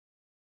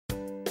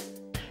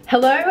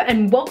Hello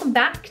and welcome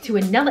back to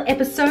another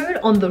episode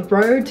on the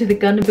road to the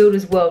Gundam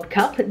Builders World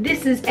Cup.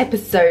 This is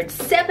episode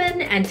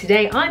 7 and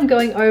today I'm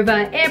going over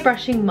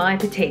airbrushing my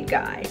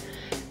Petit'GGuy.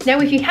 Now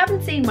if you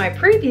haven't seen my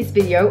previous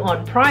video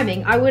on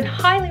priming, I would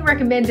highly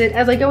recommend it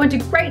as I go into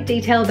great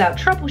detail about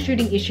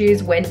troubleshooting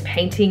issues when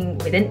painting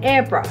with an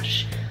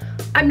airbrush.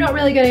 I'm not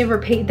really going to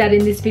repeat that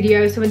in this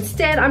video, so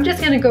instead I'm just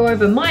going to go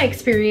over my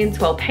experience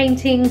while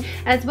painting,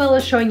 as well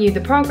as showing you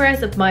the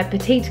progress of my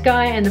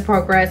Petit'GGuy and the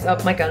progress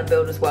of my Gundam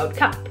Builders World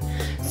Cup.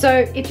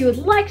 So if you would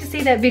like to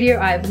see that video,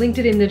 I've linked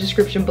it in the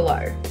description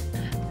below.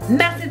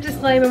 Massive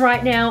disclaimer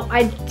right now,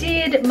 I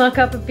did muck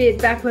up a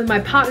bit back when my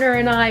partner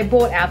and I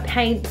bought our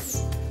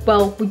paints.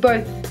 Well, we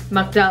both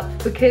mucked up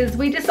because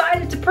we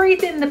decided to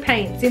pre-thin the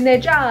paints in their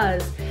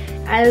jars,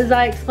 as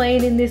I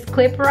explain in this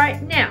clip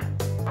right now.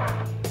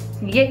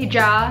 You get your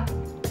jar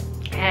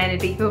and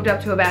it'd be filled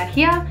up to about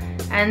here,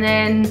 and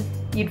then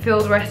you'd fill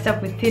the rest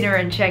up with thinner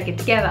and shake it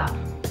together.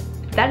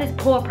 That is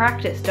poor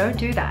practice, don't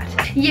do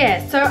that.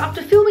 Yeah, so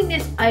after filming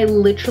this, I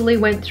literally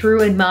went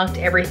through and marked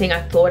everything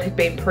I thought had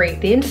been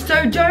pre-thinned,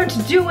 so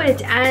don't do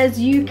it, as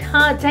you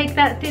can't take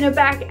that thinner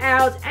back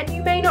out and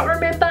you may not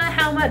remember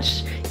how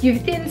much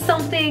you've thinned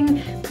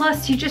something,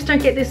 plus you just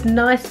don't get this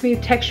nice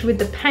smooth texture with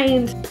the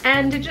paint,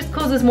 and it just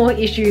causes more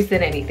issues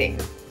than anything.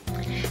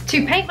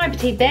 To paint my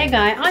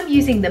Petit'GGuy, I'm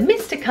using the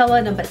Mr.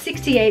 Color number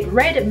 68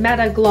 Red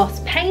Matte Gloss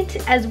paint,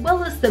 as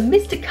well as the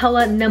Mr.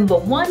 Color number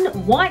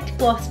 1 White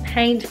Gloss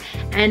paint,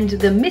 and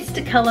the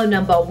Mr. Color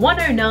number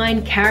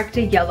 109 Character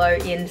Yellow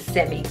in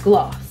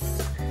Semi-Gloss.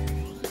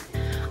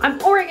 I'm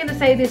already going to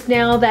say this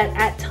now that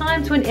at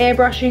times when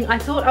airbrushing I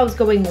thought I was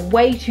going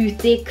way too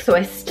thick, so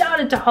I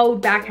started to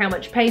hold back how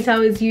much paint I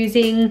was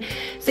using.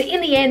 So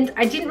in the end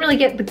I didn't really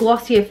get the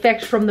glossy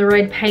effect from the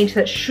red paint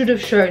that should have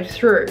showed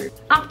through.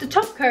 After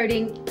top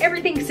coating,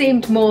 everything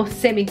seemed more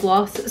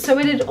semi-gloss, so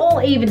it had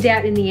all evened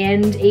out in the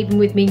end, even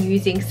with me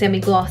using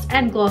semi-gloss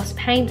and gloss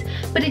paint,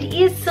 but it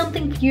is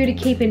something for you to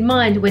keep in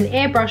mind when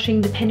airbrushing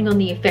depending on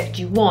the effect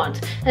you want,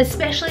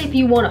 especially if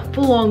you want a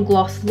full-on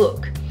gloss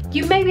look.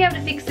 You may be able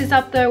to fix this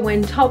up though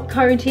when top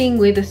coating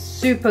with a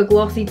super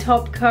glossy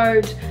top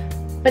coat,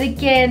 but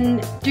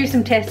again, do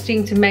some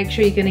testing to make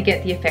sure you're going to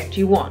get the effect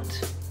you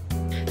want.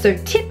 So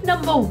tip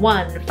number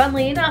 1,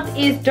 funnily enough,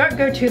 is don't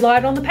go too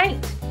light on the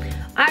paint.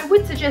 I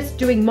would suggest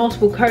doing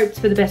multiple coats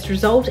for the best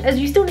result, as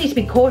you still need to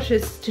be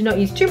cautious to not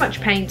use too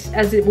much paint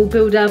as it will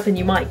build up and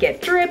you might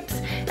get drips,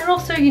 and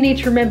also you need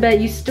to remember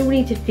you still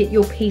need to fit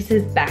your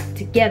pieces back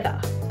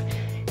together.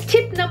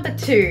 Tip number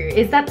 2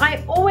 is that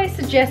I always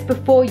suggest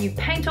before you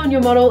paint on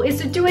your model is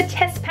to do a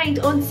test paint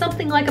on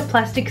something like a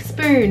plastic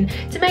spoon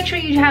to make sure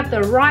you have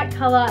the right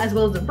color as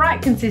well as the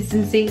right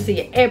consistency so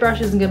your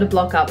airbrush isn't going to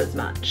block up as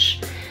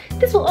much.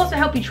 This will also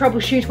help you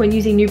troubleshoot when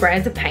using new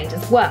brands of paint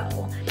as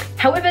well.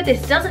 However,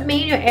 this doesn't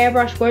mean your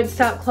airbrush won't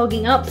start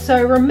clogging up,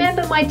 so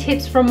remember my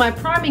tips from my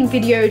priming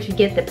video to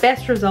get the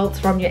best results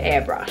from your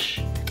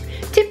airbrush.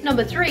 Tip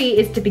number 3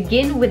 is to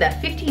begin with a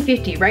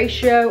 50-50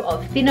 ratio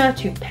of thinner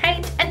to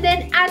paint and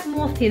then add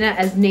more thinner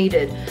as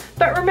needed.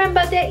 But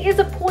remember, there is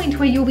a point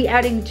where you'll be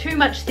adding too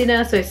much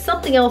thinner, so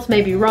something else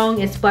may be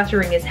wrong if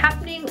splattering is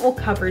happening or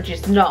coverage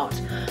is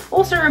not.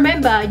 Also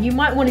remember, you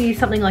might want to use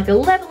something like a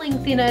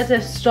leveling thinner to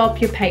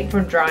stop your paint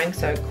from drying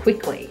so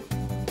quickly.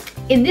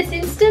 In this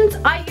instance,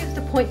 I used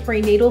a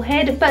 0.3 needle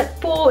head, but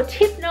for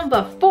tip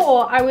number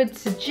 4, I would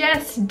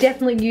suggest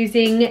definitely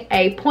using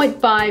a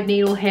 0.5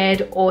 needle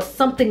head or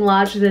something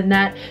larger than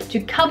that to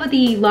cover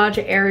the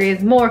larger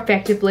areas more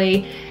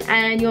effectively,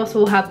 and you also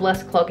will have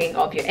less clogging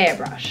of your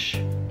airbrush.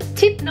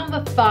 Tip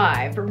number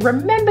 5,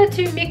 remember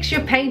to mix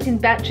your paint in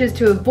batches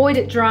to avoid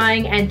it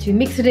drying and to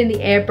mix it in the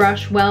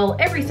airbrush well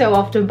every so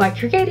often by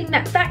creating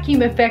that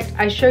vacuum effect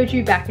I showed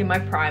you back in my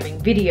priming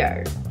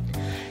video.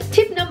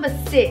 Tip number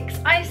 6,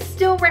 I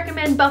still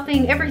recommend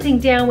buffing everything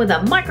down with a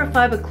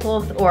microfiber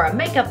cloth or a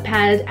makeup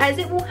pad, as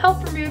it will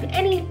help remove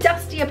any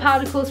dustier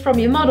particles from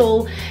your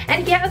model,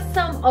 and if you have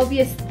some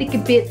obvious thicker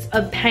bits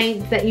of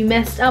paint that you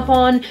messed up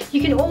on,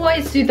 you can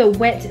always do the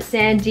wet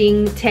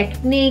sanding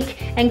technique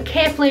and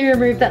carefully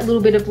remove that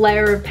little bit of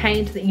layer of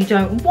paint that you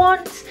don't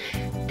want.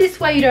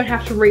 This way you don't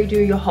have to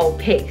redo your whole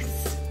piece.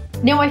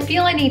 Now I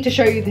feel I need to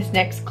show you this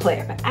next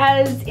clip,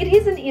 as it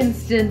is an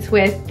instance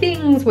where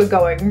things were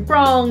going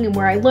wrong and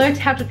where I learned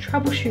how to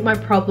troubleshoot my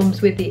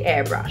problems with the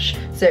airbrush.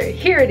 So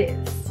here it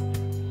is.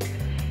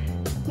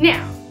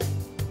 Now,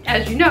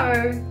 as you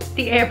know,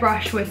 the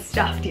airbrush was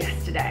stuffed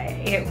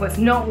yesterday. It was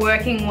not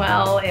working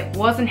well, it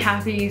wasn't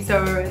happy,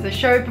 so as I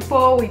showed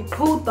before, we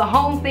pulled the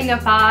whole thing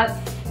apart,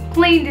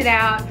 cleaned it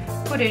out,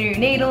 put a new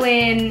needle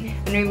in,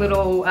 a new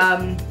little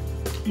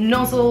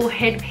nozzle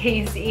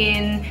headpiece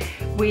in.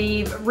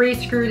 We've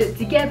re-screwed it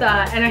together,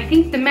 and I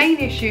think the main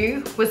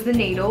issue was the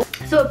needle.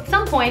 So at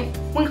some point,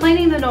 when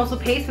cleaning the nozzle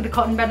piece with a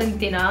cotton bud and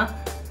thinner,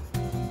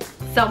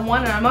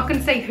 someone, and I'm not going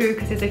to say who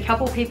because there's a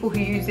couple people who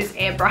use this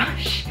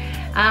airbrush,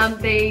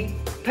 the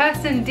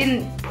person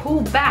didn't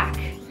pull back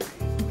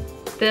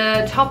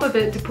the top of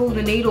it to pull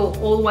the needle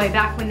all the way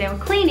back when they were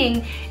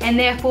cleaning, and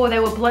therefore they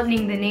were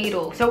blunting the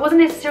needle. So it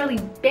wasn't necessarily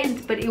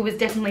bent, but it was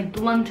definitely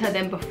blunter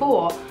than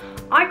before.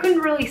 I couldn't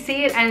really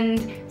see it,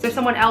 and so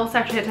someone else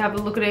actually had to have a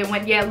look at it and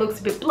went, yeah, it looks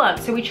a bit blunt.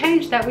 So we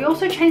changed that. We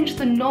also changed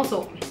the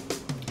nozzle,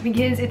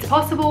 because it's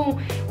possible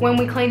when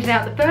we cleaned it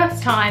out the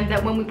first time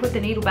that when we put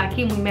the needle back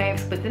in, we may have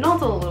split the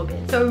nozzle a little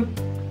bit. So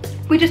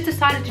we just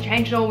decided to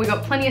change it all. We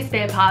got plenty of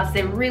spare parts.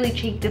 They're really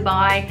cheap to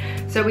buy.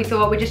 So we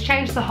thought we'd just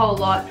change the whole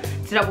lot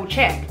to double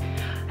check.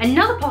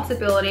 Another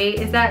possibility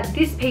is that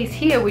this piece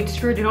here, we'd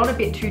screwed it on a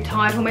bit too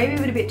tight, or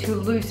maybe a bit too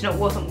loose, and it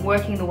wasn't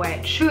working the way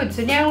it should.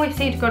 So now we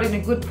seem to got it in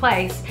a good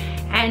place,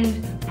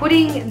 and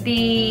putting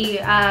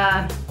the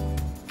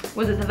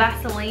was it the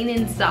Vaseline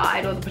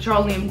inside, or the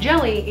petroleum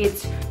jelly,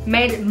 it's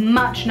made it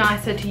much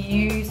nicer to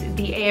use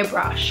the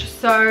airbrush.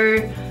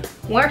 So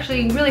we're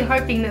actually really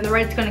hoping that the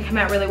red's going to come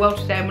out really well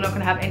today, and we're not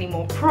going to have any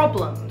more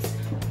problems.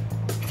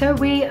 So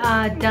we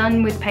are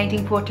done with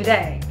painting for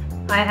today.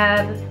 I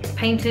have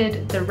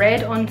painted the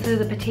red onto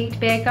the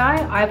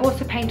Petit'GGuy. I've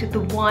also painted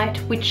the white,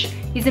 which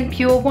isn't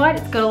pure white.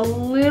 It's got a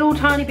little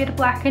tiny bit of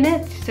black in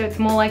it, so it's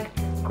more like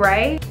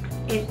grey.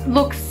 It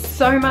looks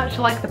so much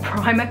like the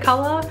primer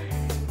color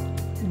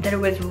that it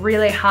was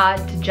really hard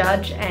to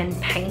judge and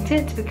paint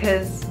it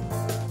because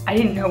I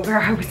didn't know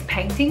where I was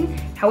painting.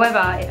 However,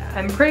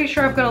 I'm pretty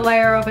sure I've got a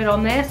layer of it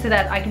on there so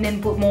that I can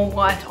then put more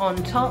white on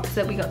top,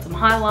 so that we got some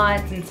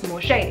highlights and some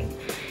more shading.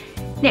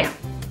 Now,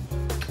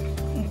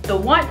 the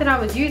white that I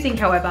was using,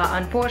 however,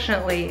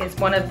 unfortunately, is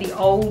one of the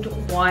old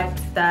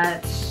whites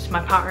that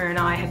my partner and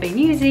I have been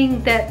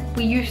using that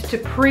we used to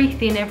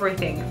pre-thin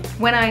everything.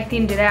 When I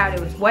thinned it out, it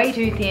was way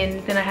too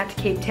thin. Then I had to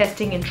keep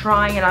testing and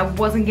trying, and I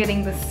wasn't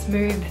getting the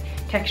smooth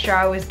texture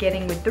I was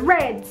getting with the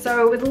red.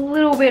 So it was a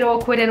little bit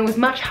awkward, and it was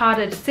much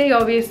harder to see,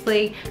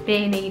 obviously,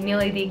 being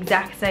nearly the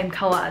exact same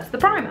color as the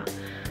primer.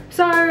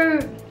 So,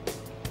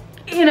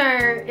 you know,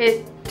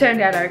 it turned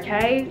out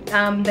okay.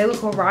 They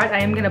look all right.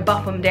 I am gonna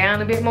buff them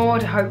down a bit more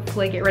to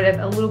hopefully get rid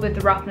of a little bit of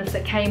the roughness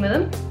that came with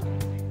them.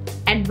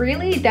 And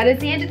really, that is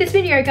the end of this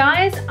video,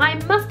 guys. I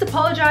must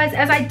apologize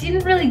as I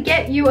didn't really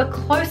get you a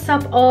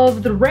close-up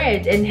of the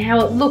red and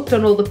how it looked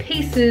on all the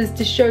pieces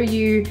to show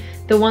you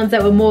the ones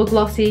that were more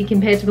glossy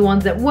compared to the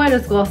ones that weren't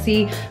as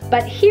glossy.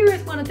 But here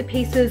is one of the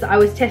pieces I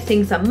was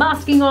testing some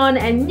masking on,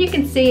 and you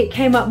can see it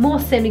came up more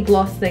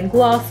semi-gloss than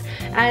gloss,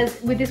 as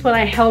with this one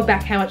I held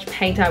back how much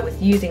paint I was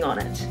using on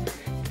it.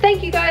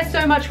 Thank you guys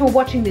so much for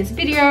watching this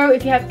video.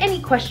 If you have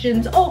any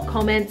questions or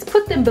comments,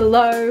 put them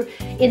below.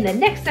 In the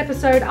next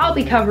episode, I'll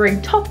be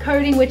covering top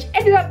coating, which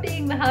ended up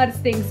being the hardest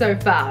thing so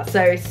far.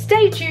 So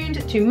stay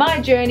tuned to my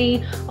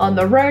journey on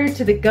the road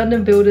to the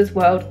Gundam Builders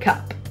World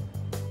Cup.